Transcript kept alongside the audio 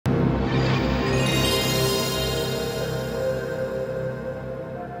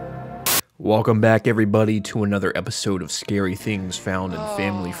Welcome back everybody to another episode of Scary Things Found in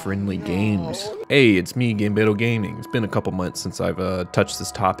Family-Friendly Games. Hey, it's me, GotneIFHD. It's been a couple months since I've touched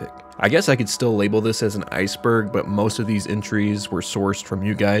this topic. I guess I could still label this as an iceberg, but most of these entries were sourced from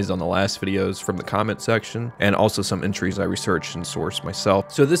you guys on the last videos from the comment section, and also some entries I researched and sourced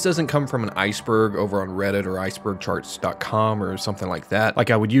myself. So this doesn't come from an iceberg over on Reddit or icebergcharts.com or something like that,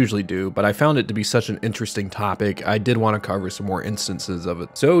 like I would usually do, but I found it to be such an interesting topic, I did want to cover some more instances of it.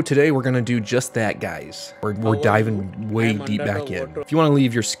 So today we're going to do just that, guys. We're diving way deep back in. If you want to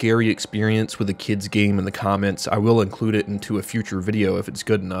leave your scary experience with a kid's game in the comments, I will include it into a future video if it's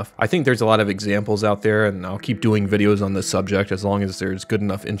good enough. I think there's a lot of examples out there, and I'll keep doing videos on this subject as long as there's good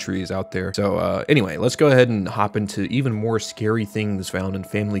enough entries out there. So anyway, let's go ahead and hop into even more scary things found in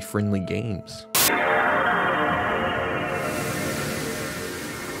family-friendly games.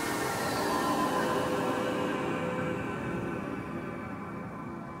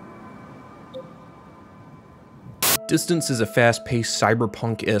 Distance is a fast-paced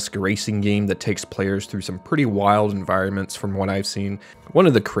cyberpunk-esque racing game that takes players through some pretty wild environments from what I've seen. One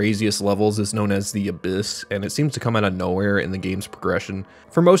of the craziest levels is known as the Abyss, and it seems to come out of nowhere in the game's progression.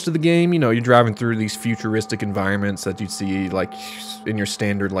 For most of the game, you know, you're driving through these futuristic environments that you'd see like in your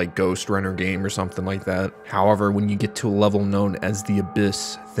standard like Ghost Runner game or something like that. However, when you get to a level known as the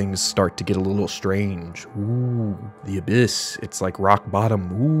Abyss, things start to get a little strange. Ooh, the Abyss, it's like rock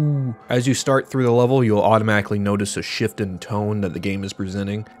bottom. Ooh. As you start through the level, you'll automatically notice a shift in tone that the game is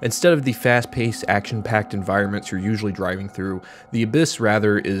presenting. Instead of the fast-paced, action-packed environments you're usually driving through, the Abyss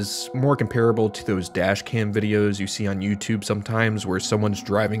rather is more comparable to those dash cam videos you see on YouTube sometimes where someone's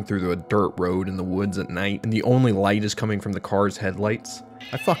driving through a dirt road in the woods at night and the only light is coming from the car's headlights.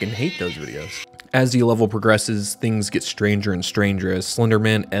 I fucking hate those videos. As the level progresses, things get stranger and stranger as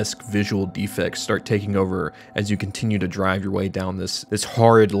Slenderman-esque visual defects start taking over as you continue to drive your way down this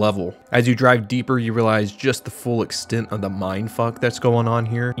horrid level. As you drive deeper, you realize just the full extent of the mindfuck that's going on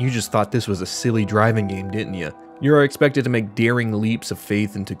here. You just thought this was a silly driving game, didn't you? You are expected to make daring leaps of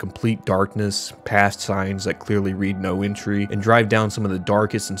faith into complete darkness, past signs that clearly read no entry, and drive down some of the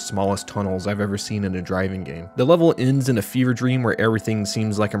darkest and smallest tunnels I've ever seen in a driving game. The level ends in a fever dream where everything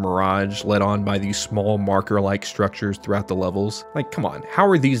seems like a mirage, led on by these small marker-like structures throughout the levels. Like, come on, how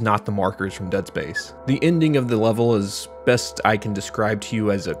are these not the markers from Dead Space? The ending of the level is best I can describe to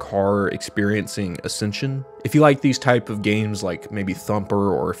you as a car experiencing ascension. If you like these type of games like maybe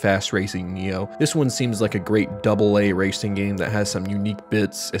Thumper or Fast Racing Neo, this one seems like a great AA racing game that has some unique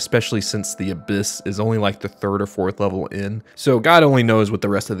bits, especially since the Abyss is only like the 3rd or 4th level in. So God only knows what the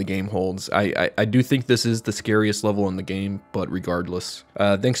rest of the game holds. I do think this is the scariest level in the game, but regardless.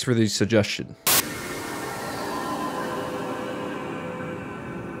 Thanks for the suggestion.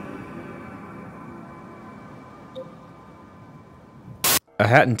 A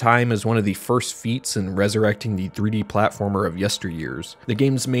Hat in Time is one of the first feats in resurrecting the 3D platformer of yesteryears. The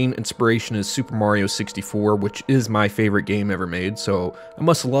game's main inspiration is Super Mario 64, which is my favorite game ever made, so I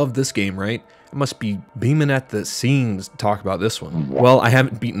must love this game, right? I must be beaming at the seams to talk about this one. Well, I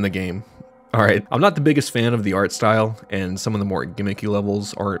haven't beaten the game. Alright, I'm not the biggest fan of the art style, and some of the more gimmicky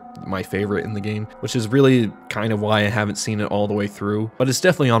levels aren't my favorite in the game, which is really kind of why I haven't seen it all the way through, but it's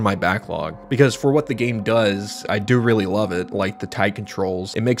definitely on my backlog, because for what the game does, I do really love it, like the tight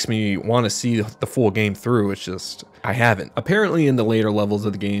controls. It makes me want to see the full game through, it's just, I haven't. Apparently in the later levels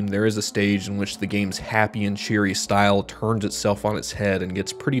of the game, there is a stage in which the game's happy and cheery style turns itself on its head and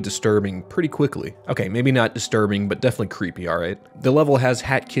gets pretty disturbing pretty quickly. Okay, maybe not disturbing, but definitely creepy, alright? The level has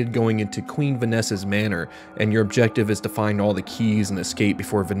Hat Kid going into Queen Vanessa's manor, and your objective is to find all the keys and escape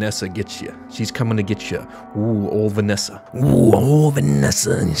before Vanessa gets you. She's coming to get you. Ooh, old Vanessa. Ooh, old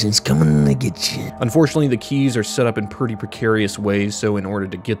Vanessa, she's coming to get you. Unfortunately, the keys are set up in pretty precarious ways, so in order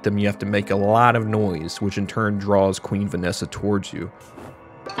to get them, you have to make a lot of noise, which in turn draws Queen Vanessa towards you.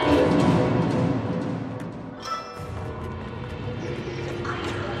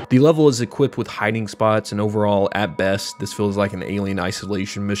 The level is equipped with hiding spots, and overall, at best, this feels like an alien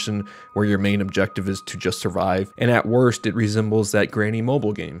isolation mission where your main objective is to just survive, and at worst, it resembles that Granny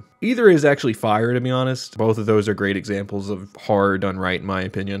mobile game. Either is actually fire, to be honest. Both of those are great examples of horror done right, in my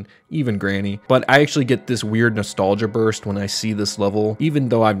opinion, even Granny. But I actually get this weird nostalgia burst when I see this level, even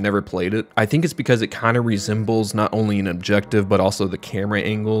though I've never played it. I think it's because it kind of resembles not only an objective, but also the camera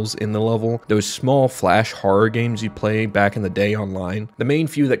angles in the level. Those small flash horror games you play back in the day online. The main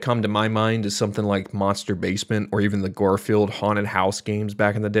few that come to my mind is something like Monster Basement or even the Garfield Haunted House games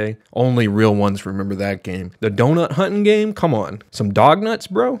back in the day. Only real ones remember that game. The donut hunting game? Come on. Some dog nuts,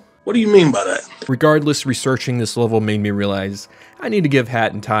 bro? What do you mean by that? Regardless, researching this level made me realize I need to give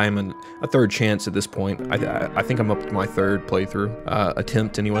Hat in Time a third chance at this point. I think I'm up to my third playthrough,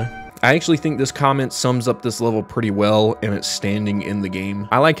 attempt anyway. I actually think this comment sums up this level pretty well, and it's standing in the game.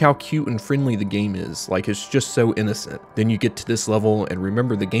 I like how cute and friendly the game is, like it's just so innocent. Then you get to this level, and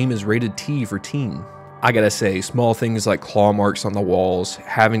remember the game is rated T for teen. I gotta say, small things like claw marks on the walls,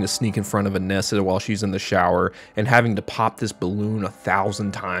 having to sneak in front of Vanessa while she's in the shower, and having to pop this balloon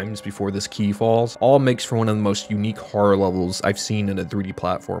 1,000 times before this key falls, all makes for one of the most unique horror levels I've seen in a 3D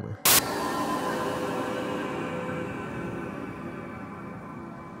platformer.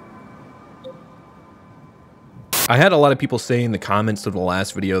 I had a lot of people say in the comments of the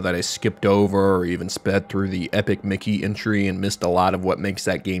last video that I skipped over or even sped through the epic Mickey entry and missed a lot of what makes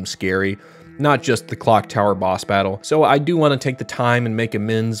that game scary. Not just the clock tower boss battle. So I do want to take the time and make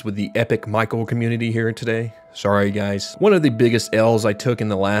amends with the epic Michael community here today. Sorry guys. One of the biggest L's I took in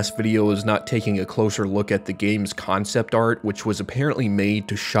the last video was not taking a closer look at the game's concept art, which was apparently made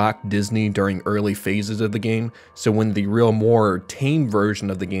to shock Disney during early phases of the game. So when the real more tame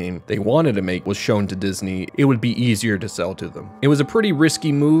version of the game they wanted to make was shown to Disney, it would be easier to sell to them. It was a pretty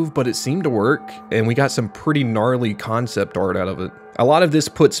risky move, but it seemed to work, and we got some pretty gnarly concept art out of it. A lot of this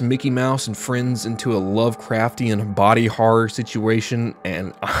puts Mickey Mouse and friends into a Lovecraftian body horror situation,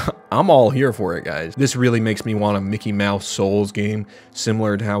 and I'm all here for it, guys. This really makes me want a Mickey Mouse Souls game,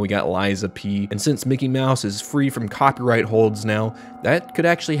 similar to how we got Liza P. And since Mickey Mouse is free from copyright holds now, that could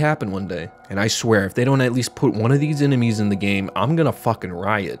actually happen one day. And I swear, if they don't at least put one of these enemies in the game, I'm gonna fucking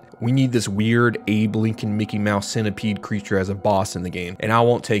riot. We need this weird Abe Lincoln Mickey Mouse centipede creature as a boss in the game, and I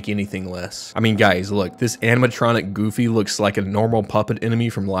won't take anything less. I mean, guys, look, this animatronic Goofy looks like a normal puppet enemy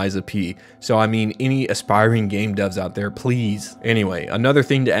from Liza P. So I mean, any aspiring game devs out there, please. Anyway, another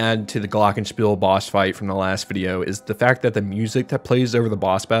thing to add to the Glockenspiel boss fight from the last video is the fact that the music that plays over the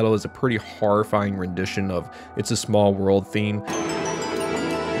boss battle is a pretty horrifying rendition of It's a Small World theme.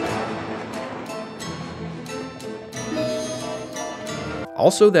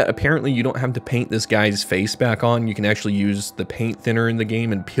 Also, that apparently you don't have to paint this guy's face back on. You can actually use the paint thinner in the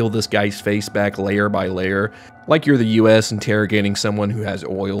game and peel this guy's face back layer by layer, like you're the US interrogating someone who has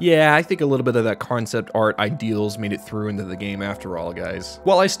oil. Yeah, I think a little bit of that concept art ideals made it through into the game after all, guys.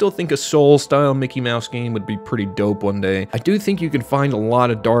 While I still think a Soul-style Mickey Mouse game would be pretty dope one day, I do think you can find a lot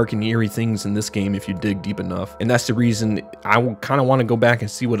of dark and eerie things in this game if you dig deep enough. And that's the reason I kind of want to go back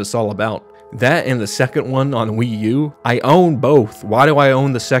and see what it's all about. That and the second one on Wii U, I own both. Why do I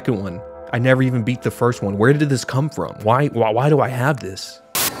own the second one? I never even beat the first one. Where did this come from? Why do I have this?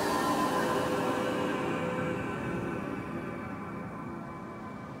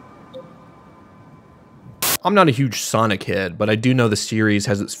 I'm not a huge Sonic head, but I do know the series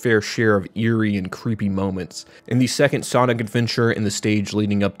has its fair share of eerie and creepy moments. In the second Sonic adventure and the stage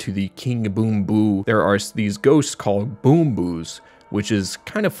leading up to the King Boom Boo, there are these ghosts called Boom Boos, which is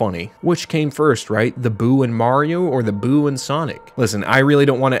kind of funny. Which came first, right? The Boo and Mario or the Boo and Sonic? Listen, I really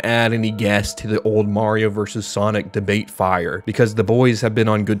don't want to add any gas to the old Mario versus Sonic debate fire, because the boys have been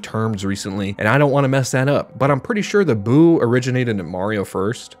on good terms recently, and I don't want to mess that up, but I'm pretty sure the Boo originated in Mario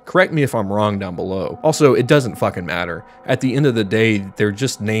first. Correct me if I'm wrong down below. Also, it doesn't fucking matter. At the end of the day, they're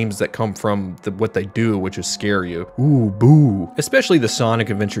just names that come from what they do, which is scare you. Ooh, Boo. Especially the Sonic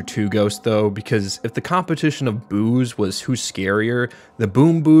Adventure 2 ghost though, because if the competition of Boos was who's scarier, the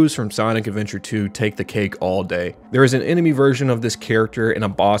Boom Boos from Sonic Adventure 2 take the cake all day. There is an enemy version of this character and a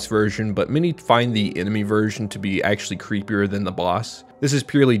boss version, but many find the enemy version to be actually creepier than the boss. This is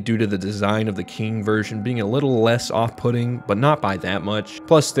purely due to the design of the King version being a little less off-putting, but not by that much.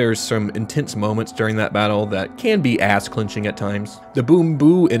 Plus, there's some intense moments during that battle that can be ass-clenching at times. The Boom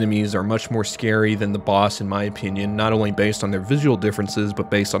Boo enemies are much more scary than the boss in my opinion, not only based on their visual differences, but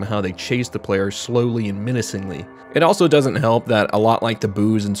based on how they chase the player slowly and menacingly. It also doesn't help that, a lot like the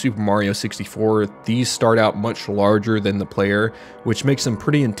Boos in Super Mario 64, these start out much larger than the player, which makes them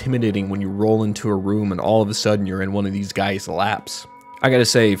pretty intimidating when you roll into a room and all of a sudden you're in one of these guys' laps. I gotta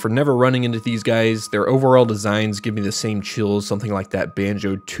say, for never running into these guys, their overall designs give me the same chills something like that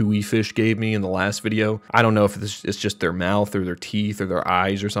Banjo Tooie fish gave me in the last video. I don't know if it's just their mouth or their teeth or their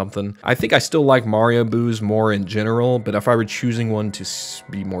eyes or something. I think I still like Mario Boos more in general, but if I were choosing one to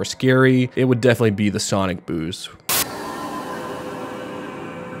be more scary, it would definitely be the Sonic Boos.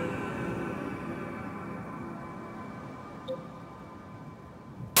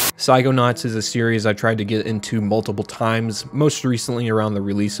 Psychonauts is a series I tried to get into multiple times, most recently around the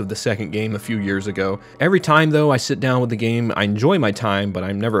release of the second game a few years ago. Every time though I sit down with the game, I enjoy my time, but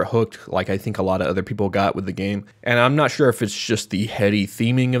I'm never hooked like I think a lot of other people got with the game. And I'm not sure if it's just the heady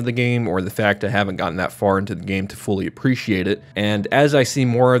theming of the game or the fact I haven't gotten that far into the game to fully appreciate it. And as I see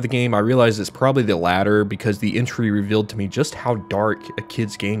more of the game, I realize it's probably the latter, because the entry revealed to me just how dark a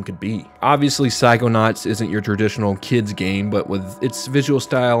kid's game could be. Obviously Psychonauts isn't your traditional kid's game, but with its visual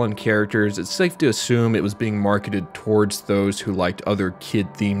style and fun characters, it's safe to assume it was being marketed towards those who liked other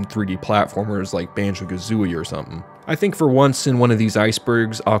kid-themed 3D platformers like Banjo-Kazooie or something. I think for once in one of these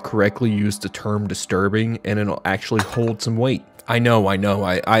icebergs, I'll correctly use the term disturbing and it'll actually hold some weight. I know,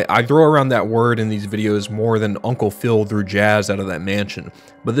 I throw around that word in these videos more than Uncle Phil threw jazz out of that mansion,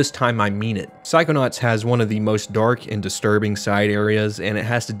 but this time I mean it. Psychonauts has one of the most dark and disturbing side areas, and it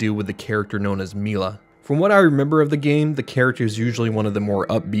has to do with the character known as Mila. From what I remember of the game, the character is usually one of the more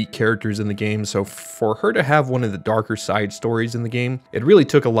upbeat characters in the game, so for her to have one of the darker side stories in the game, it really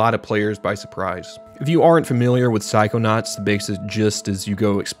took a lot of players by surprise. If you aren't familiar with Psychonauts, the basic gist is you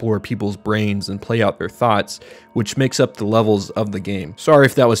go explore people's brains and play out their thoughts, which makes up the levels of the game. Sorry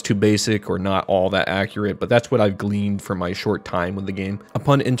if that was too basic or not all that accurate, but that's what I've gleaned from my short time with the game.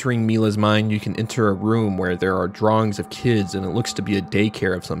 Upon entering Mila's mind, you can enter a room where there are drawings of kids and it looks to be a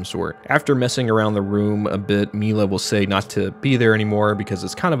daycare of some sort. After messing around the room a bit, Mila will say not to be there anymore because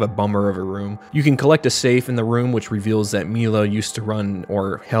it's kind of a bummer of a room. You can collect a safe in the room which reveals that Mila used to run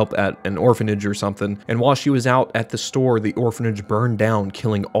or help at an orphanage or something, and while she was out at the store, the orphanage burned down,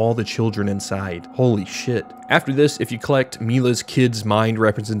 killing all the children inside. Holy shit. After this, if you collect Mila's kids' mind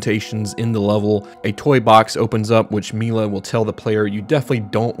representations in the level, a toy box opens up which Mila will tell the player you definitely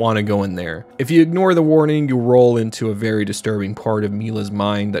don't want to go in there. If you ignore the warning, you'll roll into a very disturbing part of Mila's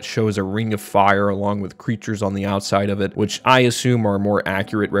mind that shows a ring of fire along with creatures on the outside of it, which I assume are more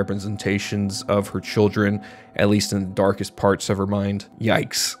accurate representations of her children, at least in the darkest parts of her mind.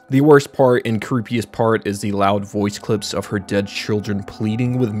 Yikes. The worst part and creepiest part is the loud voice clips of her dead children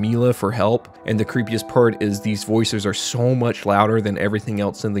pleading with Mila for help, and the creepiest part is these voices are so much louder than everything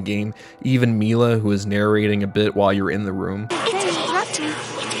else in the game, even Mila, who is narrating a bit while you're in the room. Let's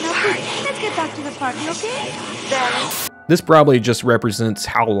get back to the party, okay? Then This probably just represents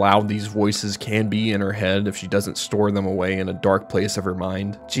how loud these voices can be in her head if she doesn't store them away in a dark place of her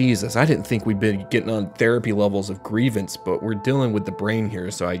mind. Jesus, I didn't think we'd be getting on therapy levels of grievance, but we're dealing with the brain here,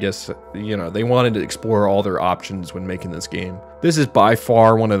 so I guess, you know, they wanted to explore all their options when making this game. This is by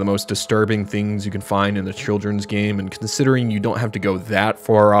far one of the most disturbing things you can find in a children's game, and considering you don't have to go that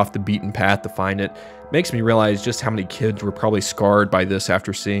far off the beaten path to find it, makes me realize just how many kids were probably scarred by this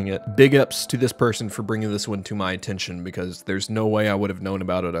after seeing it. Big ups to this person for bringing this one to my attention, because there's no way I would have known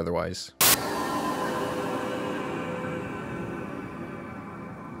about it otherwise.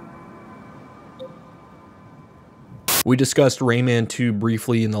 We discussed Rayman 2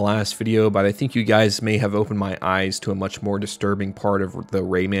 briefly in the last video, but I think you guys may have opened my eyes to a much more disturbing part of the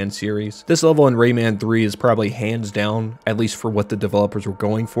Rayman series. This level in Rayman 3 is probably hands down, at least for what the developers were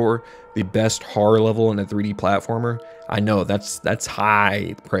going for, the best horror level in a 3D platformer. I know that's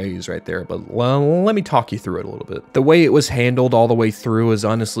high praise right there, but well, let me talk you through it a little bit. The way it was handled all the way through is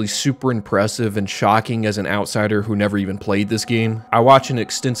honestly super impressive and shocking as an outsider who never even played this game. I watched an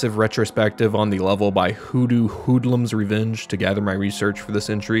extensive retrospective on the level by Hoodoo Hoodlum's Revenge to gather my research for this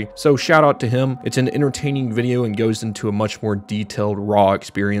entry, so shout out to him. It's an entertaining video and goes into a much more detailed, raw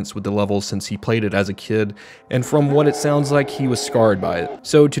experience with the level since he played it as a kid, and from what it sounds like, he was scarred by it.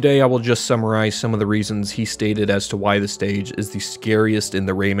 So today I will just summarize some of the reasons he stated as to why the stage is the scariest in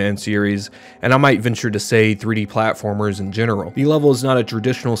the Rayman series, and I might venture to say 3D platformers in general. The level is not a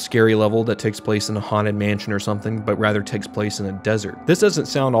traditional scary level that takes place in a haunted mansion or something, but rather takes place in a desert. This doesn't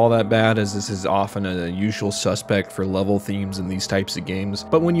sound all that bad, as this is often a usual suspect for level themes in these types of games,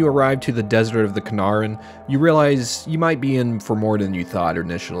 but when you arrive to the desert of the Kanaran, you realize you might be in for more than you thought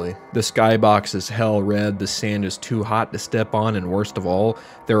initially. The skybox is hell red, the sand is too hot to step on, and worst of all,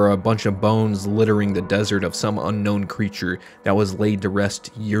 there are a bunch of bones littering the desert of some unknown creature that was laid to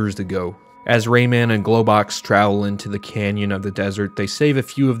rest years ago. As Rayman and Globox travel into the canyon of the desert, they save a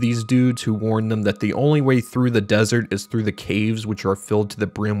few of these dudes who warn them that the only way through the desert is through the caves, which are filled to the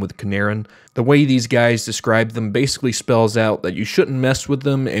brim with Kanaran. The way these guys describe them basically spells out that you shouldn't mess with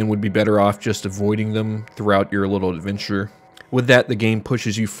them and would be better off just avoiding them throughout your little adventure. With that, the game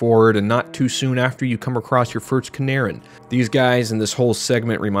pushes you forward, and not too soon after you come across your first Kanaran. These guys and this whole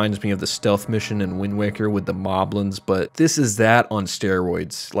segment reminds me of the stealth mission in Wind Waker with the Moblins, but this is that on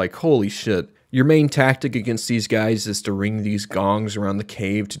steroids. Like, holy shit. Your main tactic against these guys is to ring these gongs around the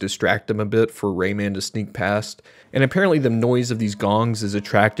cave to distract them a bit for Rayman to sneak past. And apparently the noise of these gongs is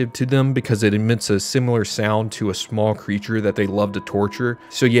attractive to them because it emits a similar sound to a small creature that they love to torture.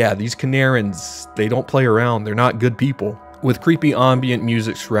 So yeah, these Kanarans, they don't play around, they're not good people. With creepy ambient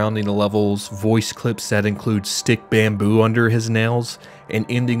music surrounding the levels, voice clips that include stick bamboo under his nails, and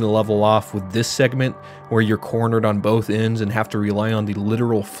ending the level off with this segment where you're cornered on both ends and have to rely on the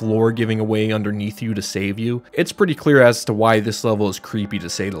literal floor giving away underneath you to save you, it's pretty clear as to why this level is creepy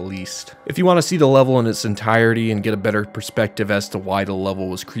to say the least. If you want to see the level in its entirety and get a better perspective as to why the level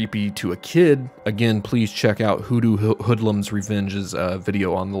was creepy to a kid, again please check out Hoodoo Hoodlum's Revenge's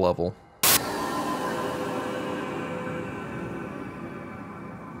video on the level.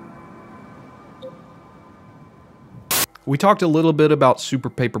 We talked a little bit about Super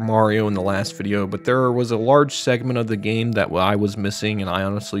Paper Mario in the last video, but there was a large segment of the game that I was missing and I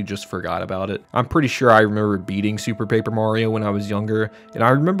honestly just forgot about it. I'm pretty sure I remember beating Super Paper Mario when I was younger, and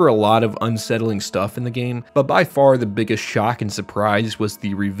I remember a lot of unsettling stuff in the game, but by far the biggest shock and surprise was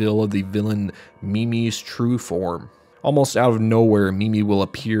the reveal of the villain Mimi's true form. Almost out of nowhere, Mimi will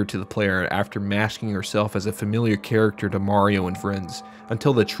appear to the player after masking herself as a familiar character to Mario and friends,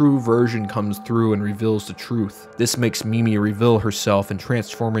 until the true version comes through and reveals the truth. This makes Mimi reveal herself and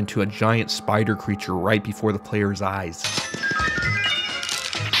transform into a giant spider creature right before the player's eyes.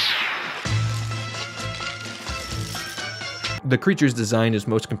 The creature's design is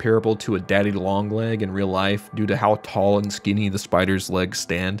most comparable to a daddy longleg in real life due to how tall and skinny the spider's legs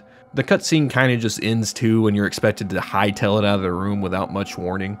stand. The cutscene kinda just ends too when you're expected to hightail it out of the room without much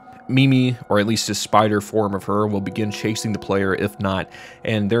warning. Mimi, or at least a spider form of her, will begin chasing the player if not,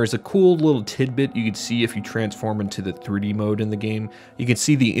 and there's a cool little tidbit you can see if you transform into the 3D mode in the game. You can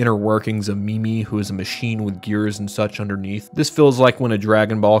see the inner workings of Mimi, who is a machine with gears and such underneath. This feels like when a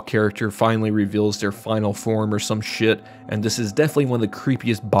Dragon Ball character finally reveals their final form or some shit, and this is definitely one of the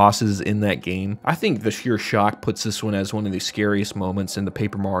creepiest bosses in that game. I think the sheer shock puts this one as one of the scariest moments in the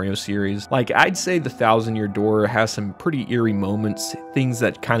Paper Mario series. Like, I'd say the Thousand Year Door has some pretty eerie moments, things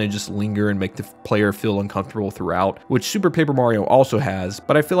that kind of just linger and make the player feel uncomfortable throughout, which Super Paper Mario also has,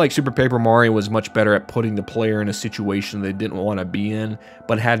 but I feel like Super Paper Mario was much better at putting the player in a situation they didn't want to be in,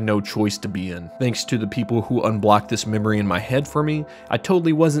 but had no choice to be in. Thanks to the people who unblocked this memory in my head for me, I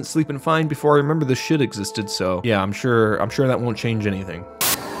totally wasn't sleeping fine before I remember this shit existed, so yeah, I'm sure that won't change anything.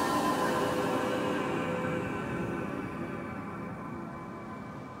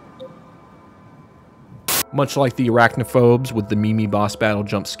 Much like the arachnophobes with the Mimi boss battle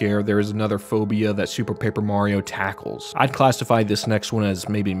jump scare, there is another phobia that Super Paper Mario tackles. I'd classify this next one as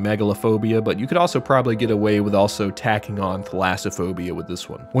maybe megalophobia, but you could also probably get away with also tacking on thalassophobia with this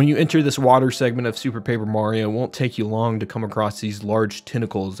one. When you enter this water segment of Super Paper Mario, it won't take you long to come across these large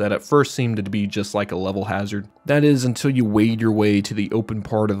tentacles that at first seemed to be just like a level hazard. That is until you wade your way to the open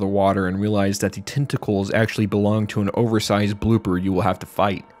part of the water and realize that the tentacles actually belong to an oversized blooper you will have to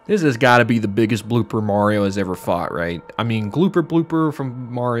fight. This has got to be the biggest blooper Mario has ever fought, right? I mean, Blooper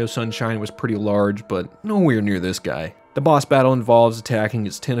from Mario Sunshine was pretty large, but nowhere near this guy. The boss battle involves attacking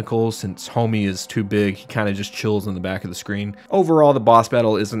its tentacles. Since Homie is too big, he kind of just chills in the back of the screen. Overall, the boss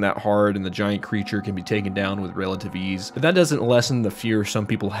battle isn't that hard and the giant creature can be taken down with relative ease, but that doesn't lessen the fear some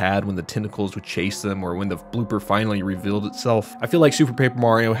people had when the tentacles would chase them or when the blooper finally revealed itself. I feel like Super Paper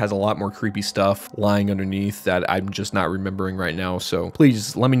Mario has a lot more creepy stuff lying underneath that I'm just not remembering right now, so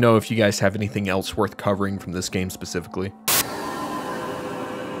please let me know if you guys have anything else worth covering from this game specifically.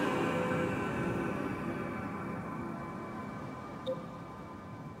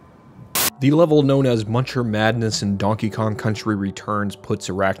 The level known as Muncher Madness in Donkey Kong Country Returns puts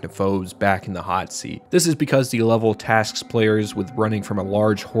arachnophobes back in the hot seat. This is because the level tasks players with running from a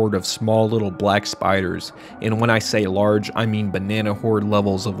large horde of small little black spiders, and when I say large, I mean banana horde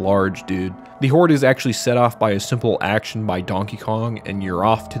levels of large, dude. The horde is actually set off by a simple action by Donkey Kong, and you're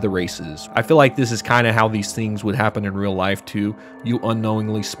off to the races. I feel like this is kind of how these things would happen in real life too. You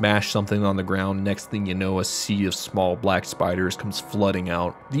unknowingly smash something on the ground, next thing you know a sea of small black spiders comes flooding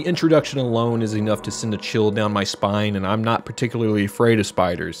out. The introduction alone is enough to send a chill down my spine, and I'm not particularly afraid of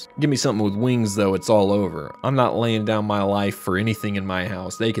spiders. Give me something with wings though, it's all over. I'm not laying down my life for anything in my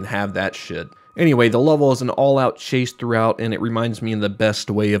house, they can have that shit. Anyway, the level is an all-out chase throughout, and it reminds me in the best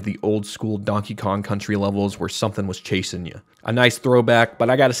way of the old-school Donkey Kong Country levels where something was chasing you. A nice throwback, but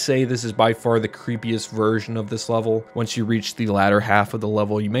I gotta say this is by far the creepiest version of this level. Once you reach the latter half of the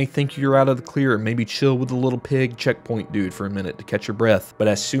level, you may think you're out of the clear and maybe chill with the little pig checkpoint dude for a minute to catch your breath, but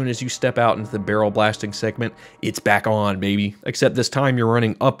as soon as you step out into the barrel blasting segment, it's back on, baby. Except this time you're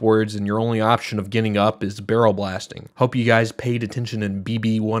running upwards and your only option of getting up is barrel blasting. Hope you guys paid attention in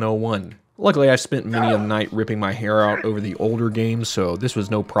BB 101. Luckily, I spent many a night ripping my hair out over the older games, so this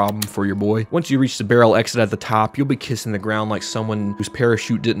was no problem for your boy. Once you reach the barrel exit at the top, you'll be kissing the ground like someone whose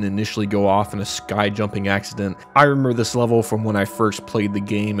parachute didn't initially go off in a sky jumping accident. I remember this level from when I first played the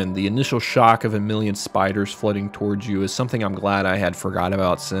game, and the initial shock of a million spiders flooding towards you is something I'm glad I had forgot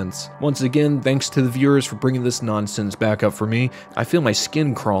about since. Once again, thanks to the viewers for bringing this nonsense back up for me. I feel my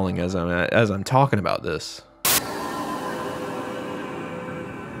skin crawling as I'm talking about this.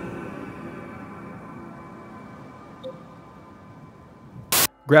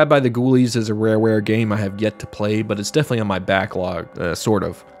 Grabbed by the Ghoulies is a Rareware game I have yet to play, but it's definitely on my backlog, sort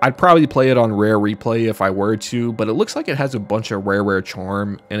of. I'd probably play it on Rare Replay if I were to, but it looks like it has a bunch of Rareware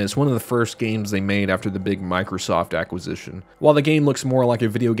charm, and it's one of the first games they made after the big Microsoft acquisition. While the game looks more like a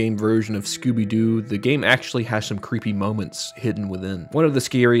video game version of Scooby-Doo, the game actually has some creepy moments hidden within. One of the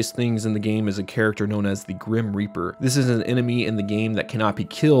scariest things in the game is a character known as the Grim Reaper. This is an enemy in the game that cannot be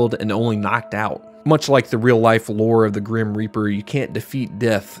killed and only knocked out. Much like the real-life lore of the Grim Reaper, you can't defeat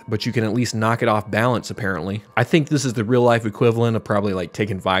death, but you can at least knock it off balance, apparently. I think this is the real-life equivalent of probably like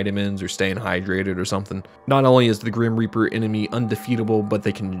taking vitamins or staying hydrated or something. Not only is the Grim Reaper enemy undefeatable, but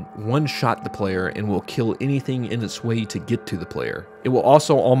they can one-shot the player and will kill anything in its way to get to the player. It will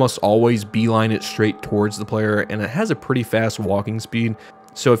also almost always beeline it straight towards the player, and it has a pretty fast walking speed,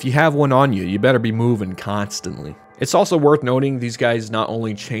 so if you have one on you, you better be moving constantly. It's also worth noting these guys not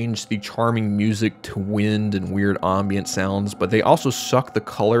only change the charming music to wind and weird ambient sounds, but they also suck the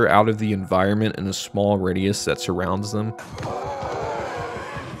color out of the environment in a small radius that surrounds them.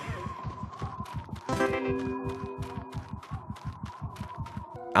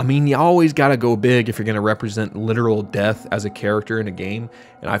 I mean, you always gotta go big if you're gonna represent literal death as a character in a game,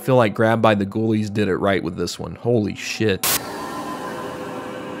 and I feel like Grabbed by the Ghoulies did it right with this one. Holy shit.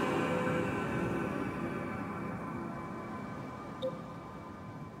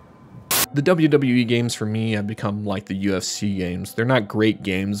 The WWE games for me have become like the UFC games. They're not great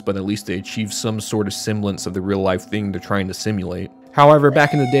games, but at least they achieve some sort of semblance of the real life thing they're trying to simulate. However,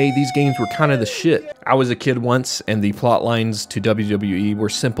 back in the day, these games were kind of the shit. I was a kid once, and the plot lines to WWE were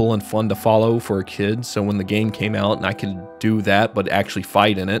simple and fun to follow for a kid, so when the game came out and I could do that but actually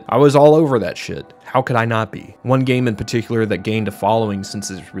fight in it, I was all over that shit. How could I not be? One game in particular that gained a following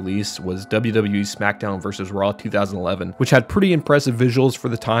since its release was WWE SmackDown vs. Raw 2011, which had pretty impressive visuals for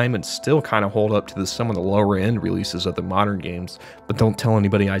the time and still kind of hold up to some of the lower end releases of the modern games, but don't tell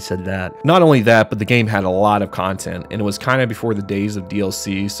anybody I said that. Not only that, but the game had a lot of content, and it was kind of before the days of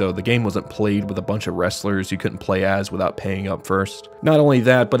DLC, so the game wasn't played with a bunch of wrestlers you couldn't play as without paying up first. Not only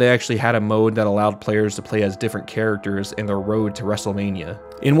that, but it actually had a mode that allowed players to play as different characters in their road to WrestleMania.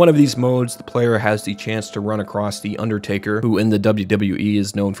 In one of these modes, the player has the chance to run across The Undertaker, who in the WWE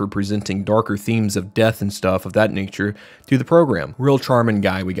is known for presenting darker themes of death and stuff of that nature to the program. Real charming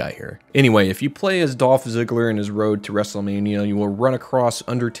guy we got here. Anyway, if you play as Dolph Ziggler in his road to WrestleMania, you will run across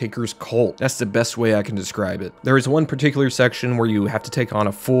Undertaker's cult. That's the best way I can describe it. There is one particular section where you have to take on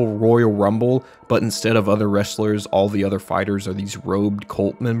a full Royal Rumble, but instead of other wrestlers, all the other fighters are these robed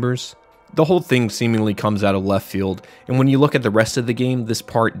cult members. The whole thing seemingly comes out of left field, and when you look at the rest of the game, this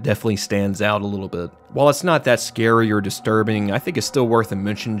part definitely stands out a little bit. While it's not that scary or disturbing, I think it's still worth a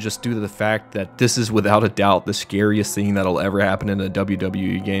mention just due to the fact that this is without a doubt the scariest thing that'll ever happen in a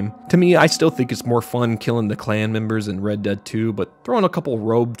WWE game. To me, I still think it's more fun killing the clan members in Red Dead 2, but throwing a couple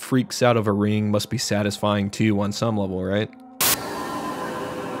robed freaks out of a ring must be satisfying too on some level, right?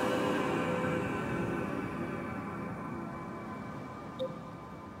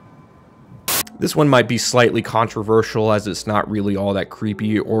 This one might be slightly controversial as it's not really all that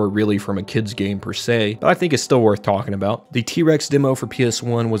creepy or really from a kid's game per se, but I think it's still worth talking about. The TREX demo for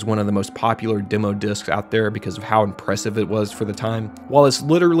PS1 was one of the most popular demo discs out there because of how impressive it was for the time. While it's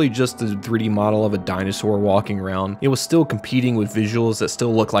literally just a 3D model of a dinosaur walking around, it was still competing with visuals that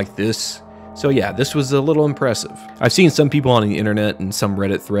still look like this. So yeah, this was a little impressive. I've seen some people on the internet and some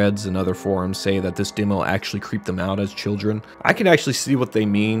Reddit threads and other forums say that this demo actually creeped them out as children. I can actually see what they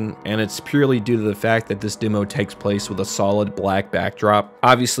mean, and it's purely due to the fact that this demo takes place with a solid black backdrop.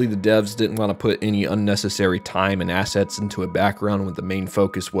 Obviously the devs didn't want to put any unnecessary time and assets into a background when the main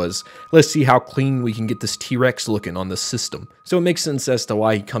focus was, let's see how clean we can get this T-Rex looking on this system. So it makes sense as to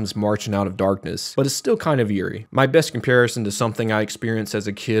why he comes marching out of darkness, but it's still kind of eerie. My best comparison to something I experienced as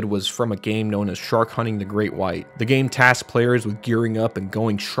a kid was from a game known as Shark Hunting the Great White. The game tasked players with gearing up and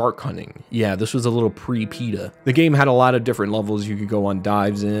going shark hunting. Yeah, this was a little pre-PETA. The game had a lot of different levels you could go on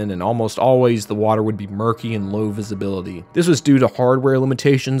dives in, and almost always the water would be murky and low visibility. This was due to hardware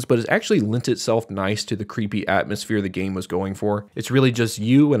limitations, but it actually lent itself nice to the creepy atmosphere the game was going for. It's really just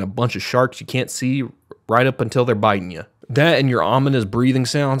you and a bunch of sharks you can't see right up until they're biting you. That and your ominous breathing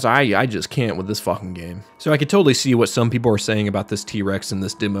sounds, I just can't with this fucking game. So I could totally see what some people are saying about this T-Rex in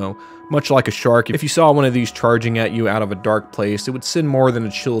this demo. Much like a shark, if you saw one of these charging at you out of a dark place, it would send more than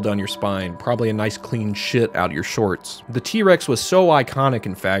a chill down your spine, probably a nice clean shit out your shorts. The T-Rex was so iconic,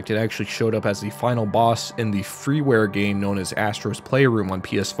 in fact, it actually showed up as the final boss in the freeware game known as Astro's Playroom on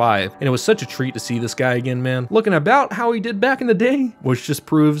PS5, and it was such a treat to see this guy again, man. Looking about how he did back in the day, which just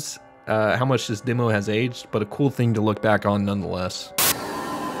proves how much this demo has aged, but a cool thing to look back on nonetheless.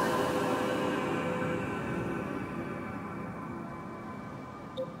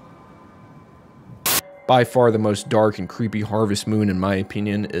 By far the most dark and creepy Harvest Moon in my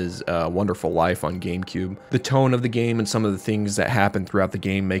opinion is Wonderful Life on GameCube. The tone of the game and some of the things that happen throughout the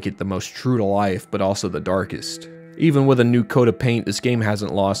game make it the most true to life, but also the darkest. Even with a new coat of paint, this game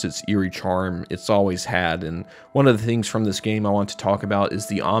hasn't lost its eerie charm it's always had, and one of the things from this game I want to talk about is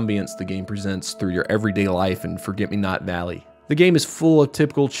the ambience the game presents through your everyday life in Forget-Me-Not Valley. The game is full of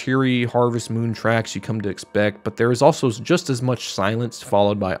typical cheery Harvest Moon tracks you come to expect, but there is also just as much silence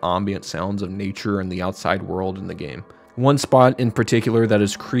followed by ambient sounds of nature and the outside world in the game. One spot in particular that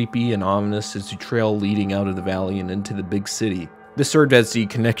is creepy and ominous is the trail leading out of the valley and into the big city. This served as the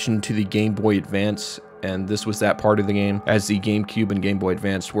connection to the Game Boy Advance, and this was that part of the game, as the GameCube and Game Boy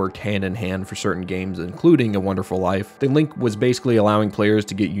Advance worked hand in hand for certain games, including A Wonderful Life. The link was basically allowing players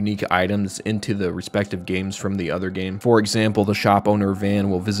to get unique items into the respective games from the other game. For example, the shop owner Van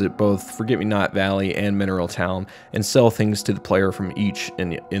will visit both Forget-Me-Not Valley and Mineral Town and sell things to the player from each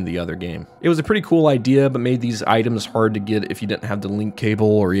in the other game. It was a pretty cool idea, but made these items hard to get if you didn't have the link cable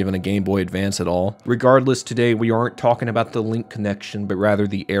or even a Game Boy Advance at all. Regardless, today we aren't talking about the link connection, but rather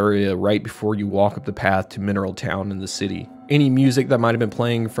the area right before you walk up the path to Mineral Town in the city. Any music that might have been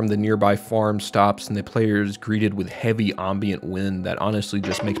playing from the nearby farm stops and the player is greeted with heavy ambient wind that honestly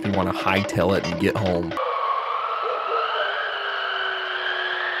just makes me want to hightail it and get home.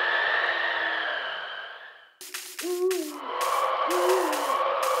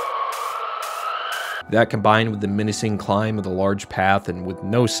 That combined with the menacing climb of the large path and with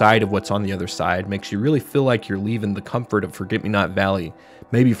no sight of what's on the other side makes you really feel like you're leaving the comfort of Forget-Me-Not Valley,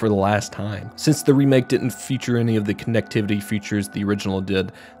 maybe for the last time. Since the remake didn't feature any of the connectivity features the original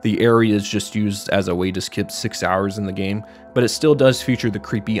did, the area is just used as a way to skip 6 hours in the game, but it still does feature the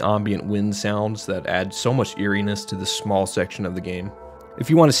creepy ambient wind sounds that add so much eeriness to this small section of the game. If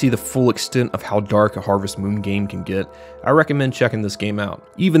you want to see the full extent of how dark a Harvest Moon game can get, I recommend checking this game out.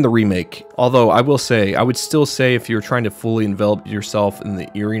 Even the remake. Although I would still say if you're trying to fully envelop yourself in the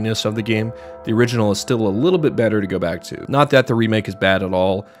eeriness of the game, the original is still a little bit better to go back to. Not that the remake is bad at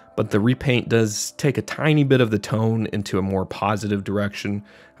all, but the repaint does take a tiny bit of the tone into a more positive direction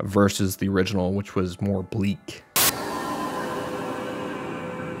versus the original, which was more bleak.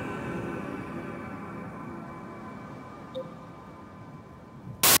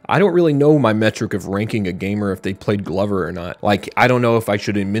 I don't really know my metric of ranking a gamer if they played Glover or not. Like, I don't know if I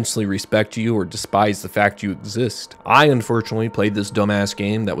should immensely respect you or despise the fact you exist. I unfortunately played this dumbass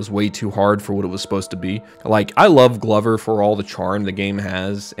game that was way too hard for what it was supposed to be. Like, I love Glover for all the charm the game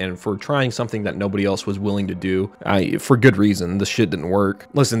has and for trying something that nobody else was willing to do. For good reason, the shit didn't work.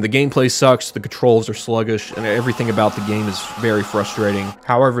 Listen, the gameplay sucks, the controls are sluggish, and everything about the game is very frustrating.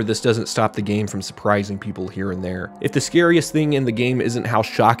 However, this doesn't stop the game from surprising people here and there. If the scariest thing in the game isn't how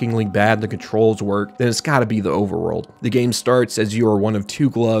shockingly bad the controls work, then it's gotta be the overworld. The game starts as you are one of two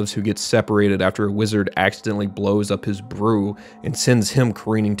gloves who gets separated after a wizard accidentally blows up his brew and sends him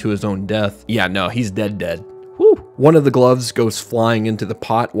careening to his own death. Yeah, no, he's dead. Woo. One of the gloves goes flying into the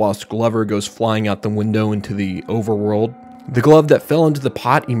pot whilst Glover goes flying out the window into the overworld. The glove that fell into the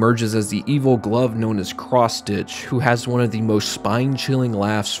pot emerges as the evil glove known as Cross Stitch, who has one of the most spine-chilling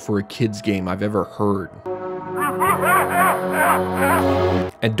laughs for a kid's game I've ever heard.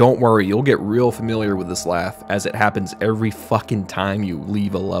 And don't worry, you'll get real familiar with this laugh, as it happens every fucking time you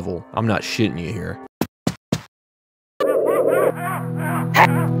leave a level. I'm not shitting you here.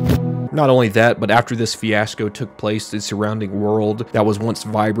 Not only that, but after this fiasco took place, the surrounding world that was once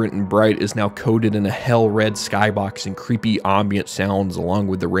vibrant and bright is now coated in a hell-red skybox and creepy ambient sounds along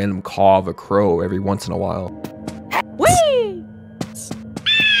with the random caw of a crow every once in a while. Whee!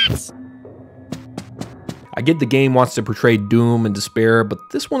 I get the game wants to portray doom and despair, but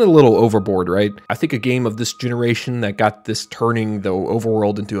this one a little overboard, right? I think a game of this generation that got this turning the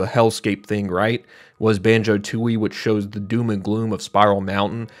overworld into a hellscape thing right was Banjo-Tooie, which shows the doom and gloom of Spiral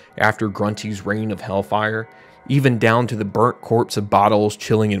Mountain after Grunty's reign of hellfire, even down to the burnt corpse of Bottles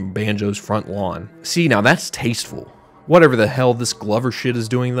chilling in Banjo's front lawn. See, now that's tasteful. Whatever the hell this Glover shit is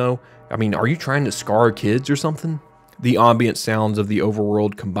doing though, I mean, are you trying to scar kids or something? The ambient sounds of the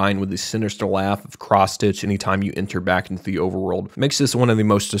overworld combined with the sinister laugh of cross-stitch anytime you enter back into the overworld makes this one of the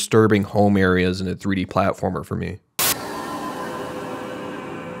most disturbing home areas in a 3D platformer for me.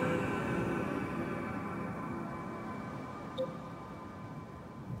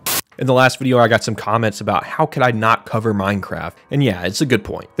 In the last video, I got some comments about how could I not cover Minecraft, and yeah, it's a good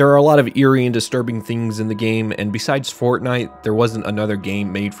point. There are a lot of eerie and disturbing things in the game, and besides Fortnite, there wasn't another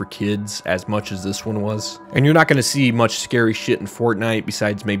game made for kids as much as this one was. And you're not going to see much scary shit in Fortnite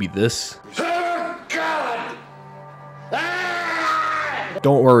besides maybe this.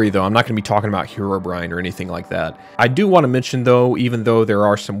 Don't worry though, I'm not going to be talking about Herobrine or anything like that. I do want to mention though, even though there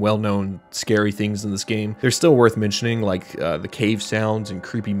are some well-known scary things in this game, they're still worth mentioning, like the cave sounds and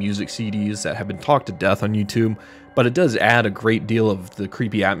creepy music CDs that have been talked to death on YouTube, but it does add a great deal of the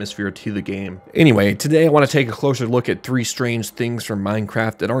creepy atmosphere to the game. Anyway, today I want to take a closer look at 3 strange things from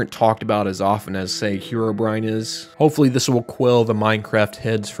Minecraft that aren't talked about as often as, say, Herobrine is. Hopefully this will quell the Minecraft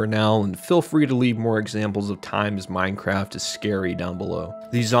heads for now, and feel free to leave more examples of times Minecraft is scary down below.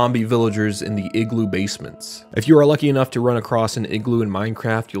 The zombie villagers in the igloo basements. If you are lucky enough to run across an igloo in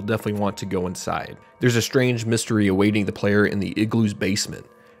Minecraft, you'll definitely want to go inside. There's a strange mystery awaiting the player in the igloo's basement.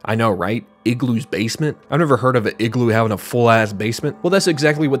 I know, right? Igloo's basement? I've never heard of an igloo having a full-ass basement. Well, that's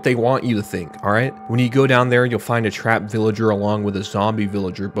exactly what they want you to think, alright? When you go down there, you'll find a trapped villager along with a zombie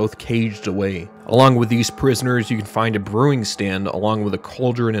villager, both caged away. Along with these prisoners, you can find a brewing stand along with a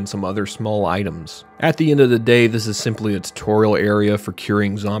cauldron and some other small items. At the end of the day, this is simply a tutorial area for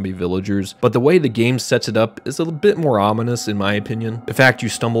curing zombie villagers, but the way the game sets it up is a bit more ominous in my opinion. The fact you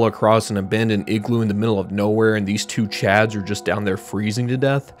stumble across an abandoned igloo in the middle of nowhere and these 2 chads are just down there freezing to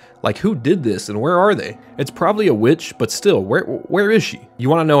death. Like, who did this and where are they? It's probably a witch, but still, where is she? You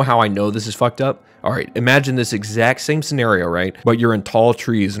want to know how I know this is fucked up? Alright, imagine this exact same scenario, right? But you're in tall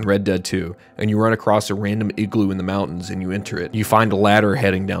trees in Red Dead 2, and you run across a random igloo in the mountains and you enter it. You find a ladder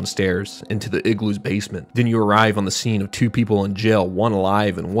heading downstairs into the igloo's basement. Then you arrive on the scene of 2 people in jail, one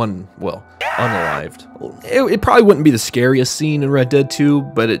alive and one, well, unalived. It probably wouldn't be the scariest scene in Red Dead 2,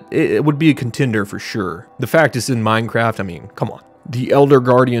 but it would be a contender for sure. The fact it's in Minecraft, I mean, come on. The Elder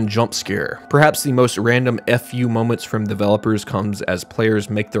Guardian jump scare. Perhaps the most random FU moments from developers comes as players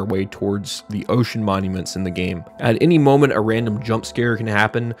make their way towards the ocean monuments in the game. At any moment, a random jump scare can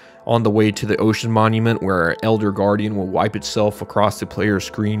happen on the way to the ocean monument where Elder Guardian will wipe itself across the player's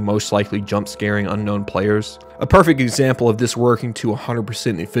screen, most likely jump scaring unknown players. A perfect example of this working to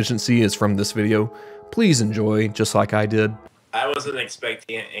 100% efficiency is from this video. Please enjoy, just like I did. I wasn't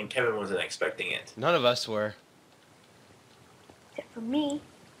expecting it, and Kevin wasn't expecting it. None of us were. Except for me.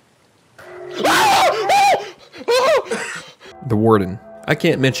 The Warden. I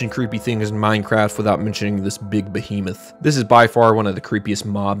can't mention creepy things in Minecraft without mentioning this big behemoth. This is by far one of the creepiest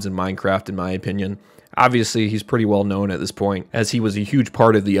mobs in Minecraft in my opinion. Obviously, he's pretty well known at this point, as he was a huge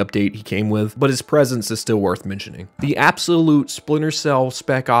part of the update he came with, but his presence is still worth mentioning. The absolute Splinter Cell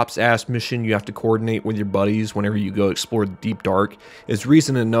Spec Ops ass mission you have to coordinate with your buddies whenever you go explore the Deep Dark is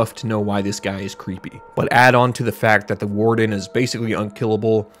reason enough to know why this guy is creepy. But add on to the fact that the Warden is basically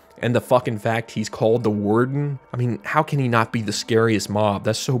unkillable, and the fucking fact he's called the Warden, I mean, how can he not be the scariest mob?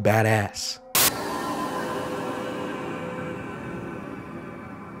 That's so badass.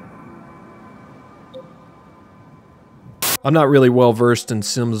 I'm not really well versed in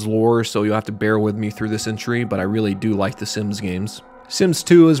Sims lore, so you'll have to bear with me through this entry, but I really do like the Sims games. Sims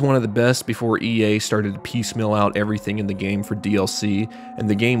 2 is one of the best before EA started to piecemeal out everything in the game for DLC, and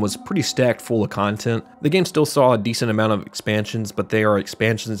the game was pretty stacked full of content. The game still saw a decent amount of expansions, but they are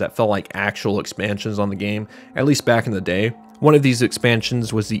expansions that felt like actual expansions on the game, at least back in the day. One of these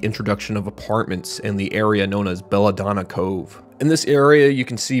expansions was the introduction of apartments in the area known as Belladonna Cove. In this area, you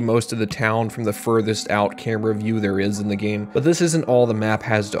can see most of the town from the furthest out camera view there is in the game, but this isn't all the map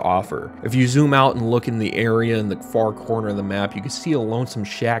has to offer. If you zoom out and look in the area in the far corner of the map, you can see a lonesome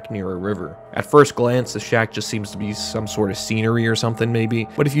shack near a river. At first glance, the shack just seems to be some sort of scenery or something maybe,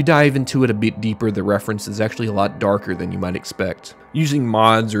 but if you dive into it a bit deeper, the reference is actually a lot darker than you might expect. Using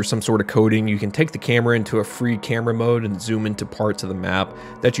mods or some sort of coding, you can take the camera into a free camera mode and zoom into parts of the map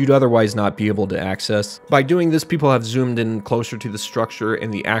that you'd otherwise not be able to access. By doing this, people have zoomed in closer to the structure,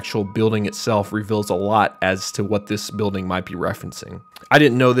 and the actual building itself reveals a lot as to what this building might be referencing. I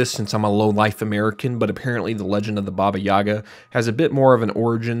didn't know this since I'm a low-life American, but apparently the legend of the Baba Yaga has a bit more of an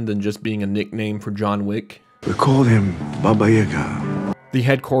origin than just being a nickname for John Wick. We called him Baba Yaga. The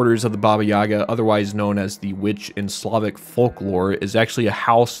headquarters of the Baba Yaga, otherwise known as the witch in Slavic folklore, is actually a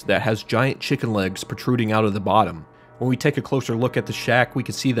house that has giant chicken legs protruding out of the bottom. When we take a closer look at the shack, we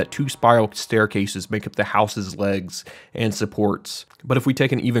can see that 2 spiral staircases make up the house's legs and supports. But if we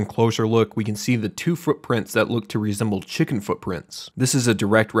take an even closer look, we can see the 2 footprints that look to resemble chicken footprints. This is a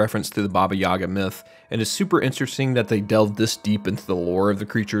direct reference to the Baba Yaga myth, and it's super interesting that they delved this deep into the lore of the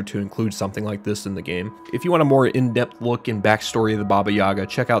creature to include something like this in the game. If you want a more in-depth look and backstory of the Baba Yaga,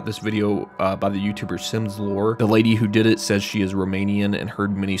 check out this video by the YouTuber SimsLore. The lady who did it says she is Romanian and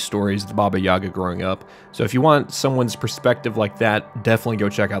heard many stories of the Baba Yaga growing up. So if you want someone's perspective like that, definitely go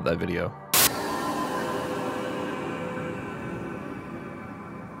check out that video.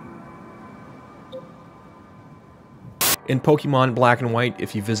 In Pokemon Black and White,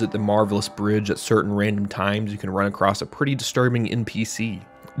 if you visit the Marvelous Bridge at certain random times, you can run across a pretty disturbing NPC.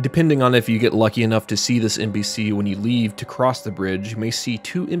 Depending on if you get lucky enough to see this NPC when you leave to cross the bridge, you may see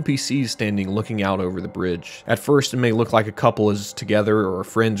 2 NPCs standing looking out over the bridge. At first, it may look like a couple is together or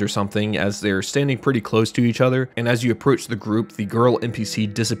friends or something, as they're standing pretty close to each other, and as you approach the group, the girl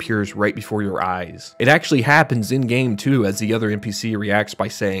NPC disappears right before your eyes. It actually happens in-game too, as the other NPC reacts by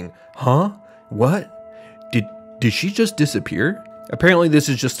saying, "Huh? What? Did she just disappear?" Apparently this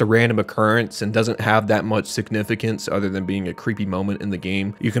is just a random occurrence and doesn't have that much significance other than being a creepy moment in the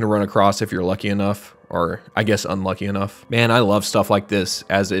game you can run across if you're lucky enough. Or I guess unlucky enough. Man, I love stuff like this,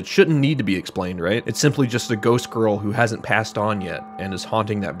 as it shouldn't need to be explained, right? It's simply just a ghost girl who hasn't passed on yet and is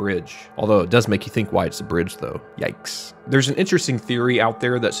haunting that bridge. Although it does make you think why it's a bridge though. Yikes. There's an interesting theory out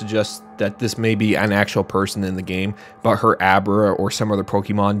there that suggests that this may be an actual person in the game, but her Abra or some other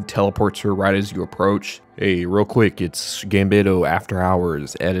Pokemon teleports her right as you approach. Hey, real quick, it's Gambito After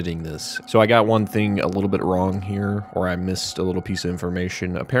Hours editing this. So I got one thing a little bit wrong here, or I missed a little piece of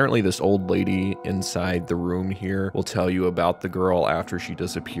information. Apparently this old lady inside the room here will tell you about the girl after she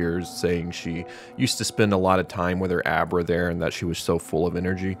disappears, saying she used to spend a lot of time with her Abra there and that she was so full of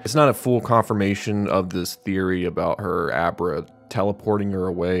energy. It's not a full confirmation of this theory about her Abra teleporting her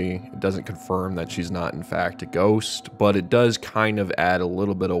away. It doesn't confirm that she's not in fact a ghost, but it does kind of add a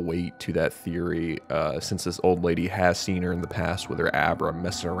little bit of weight to that theory, since this old lady has seen her in the past with her Abra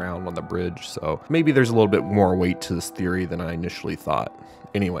messing around on the bridge. So maybe there's a little bit more weight to this theory than I initially thought.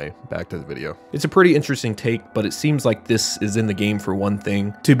 Anyway, back to the video. It's a pretty interesting take, but it seems like this is in the game for one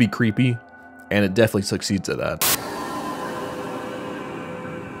thing, to be creepy, and it definitely succeeds at that.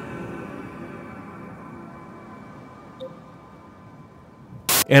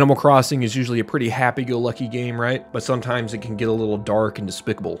 Animal Crossing is usually a pretty happy-go-lucky game, right? But sometimes it can get a little dark and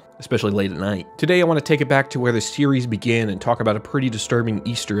despicable, especially late at night. Today I want to take it back to where the series began and talk about a pretty disturbing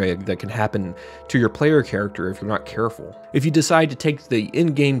Easter egg that can happen to your player character if you're not careful. If you decide to take the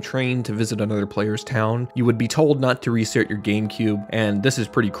in-game train to visit another player's town, you would be told not to reset your GameCube, and this is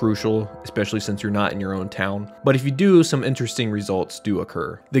pretty crucial, especially since you're not in your own town. But if you do, some interesting results do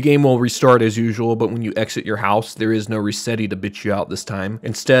occur. The game will restart as usual, but when you exit your house, there is no resetty to bitch you out this time.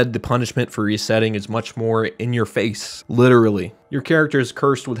 Instead, the punishment for resetting is much more in your face, literally. Your character is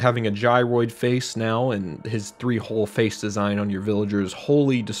cursed with having a gyroid face now, and his 3-hole face design on your villager is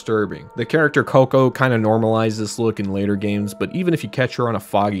wholly disturbing. The character Coco kind of normalized this look in later games, but even if you catch her on a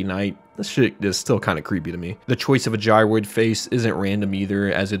foggy night, this shit is still kind of creepy to me. The choice of a gyroid face isn't random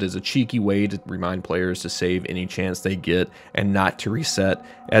either, as it is a cheeky way to remind players to save any chance they get and not to reset,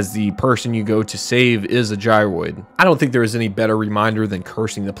 as the person you go to save is a gyroid. I don't think there is any better reminder than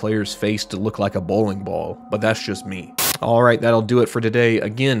cursing the player's face to look like a bowling ball, but that's just me. Alright, that'll do it for today.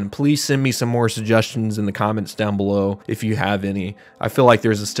 Again, please send me some more suggestions in the comments down below if you have any. I feel like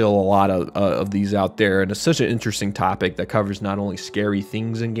there's still a lot of these out there, and it's such an interesting topic that covers not only scary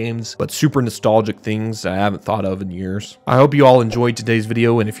things in games, but super nostalgic things I haven't thought of in years. I hope you all enjoyed today's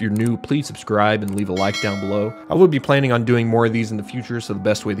video, and if you're new, please subscribe and leave a like down below. I will be planning on doing more of these in the future, so the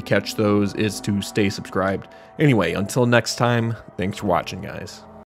best way to catch those is to stay subscribed. Anyway, until next time, thanks for watching, guys.